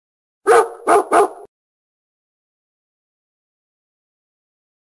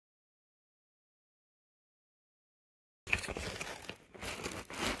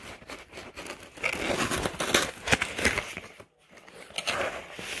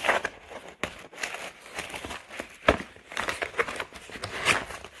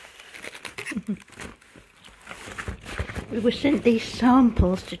We were sent these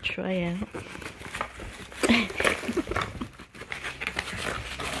samples to try out.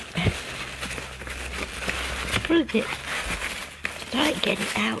 What is it? Try to get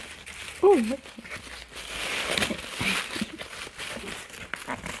it out. Oh, what's it?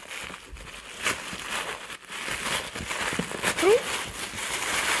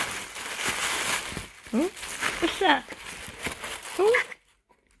 Oh, what's that? Oh,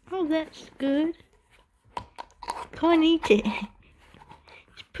 oh, that's good. Can't eat it.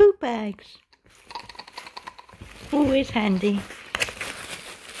 It's poo bags. Always handy.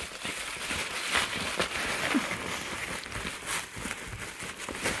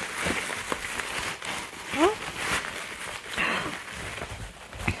 Oh,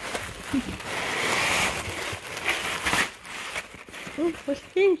 oh, what's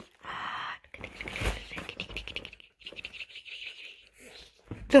this?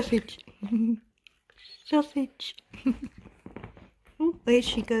 Sausage. Sausage. Oh, there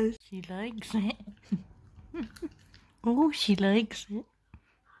she goes. She likes it. Oh, she likes it.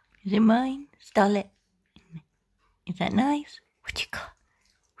 Is it mine? Starlet. Is that nice? What you got?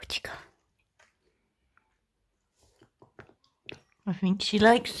 What you got? I think she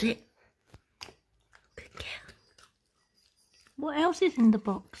likes it. Good girl. What else is in the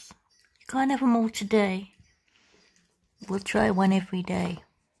box? You can't have them all today. We'll try one every day.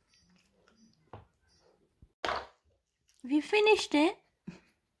 Have you finished it?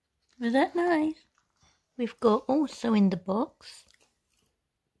 Was that nice? We've got also in the box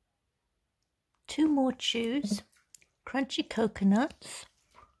 2 more chews, crunchy coconuts,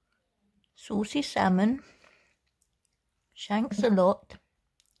 saucy salmon, shanks a lot,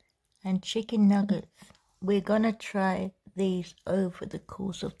 and chicken nuggets. We're gonna try these over the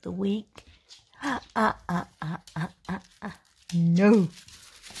course of the week. No,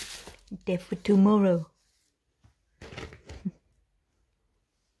 they're for tomorrow.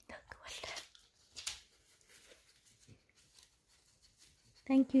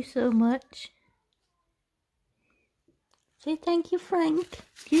 Thank you so much. Say thank you, Frank.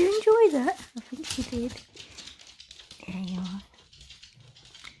 Did you enjoy that? I think you did. There you are.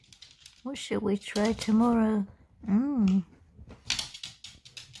 What shall we try tomorrow?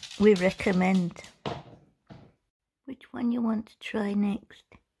 We recommend. Which one you want to try next?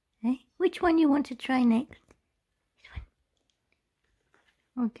 Eh? Which one you want to try next? This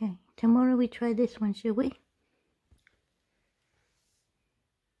one. Okay. Tomorrow we try this one, shall we?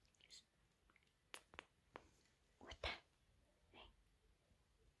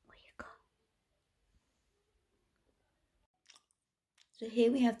 So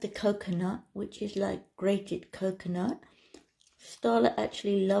here we have the coconut, which is like grated coconut. Starlet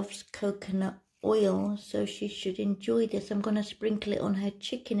actually loves coconut oil, so she should enjoy this. I'm going to sprinkle it on her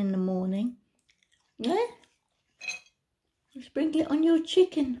chicken in the morning. Yeah? Sprinkle it on your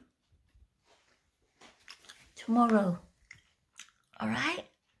chicken. Tomorrow. Alright?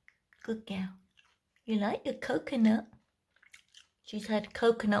 Good girl. You like your coconut? She's had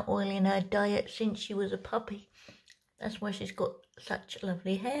coconut oil in her diet since she was a puppy. That's why she's got such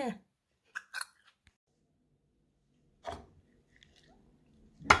lovely hair.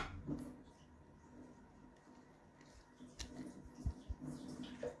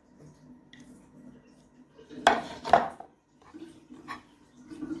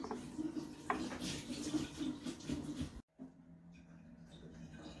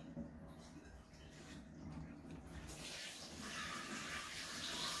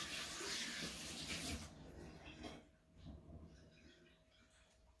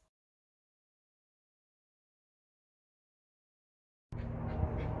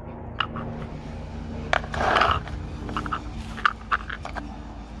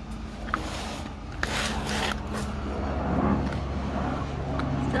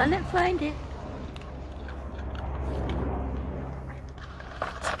 Let's find it.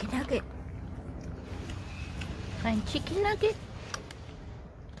 Chicken nugget. Find chicken nugget.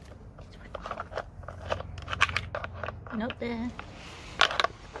 Not there.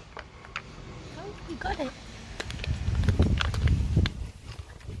 Oh, you got it.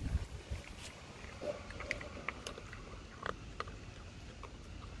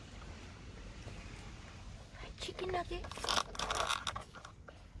 Find chicken nugget.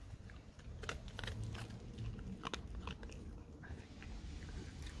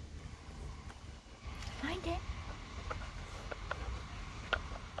 Find it.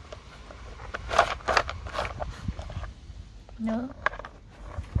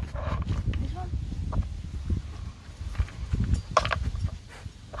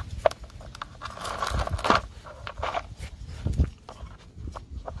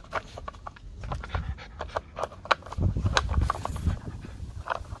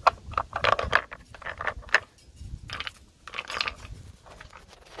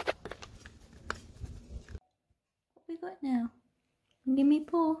 got now? Give me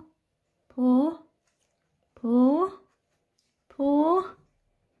paw. Paw. Paw. Paw.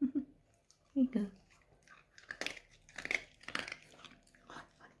 Here you go.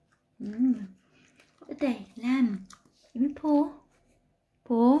 What a day. Lamb. Give me paw.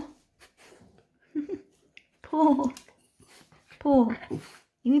 Paw. Paw. Paw.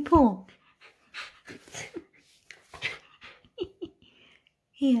 Give me paw.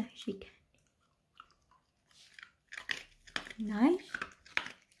 Here she can. Nice.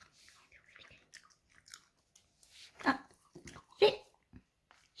 Up. Sit.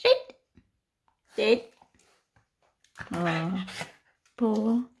 Sit. Sit. Oh,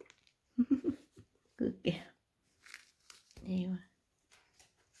 paw. Good girl. There you are.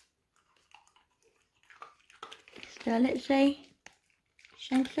 Starlett say,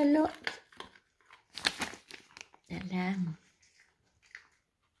 thanks a lot. The lamb.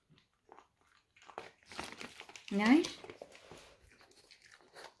 Nice.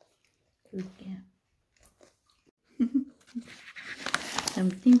 Good girl.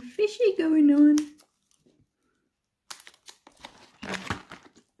 Something fishy going on.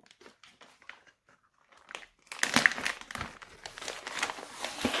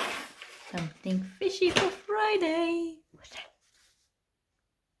 Something fishy for Friday. What's that?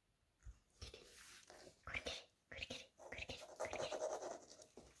 Kitty. Good kitty. Good kitty. Good kitty. Good kitty.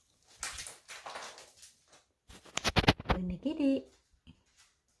 Gonna get it.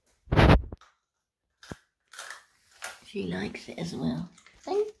 She likes it as well.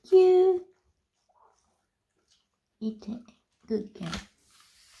 Thank you. Eat it. Good girl.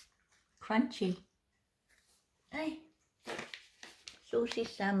 Crunchy. Hey. Saucy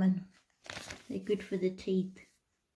salmon. They're good for the teeth.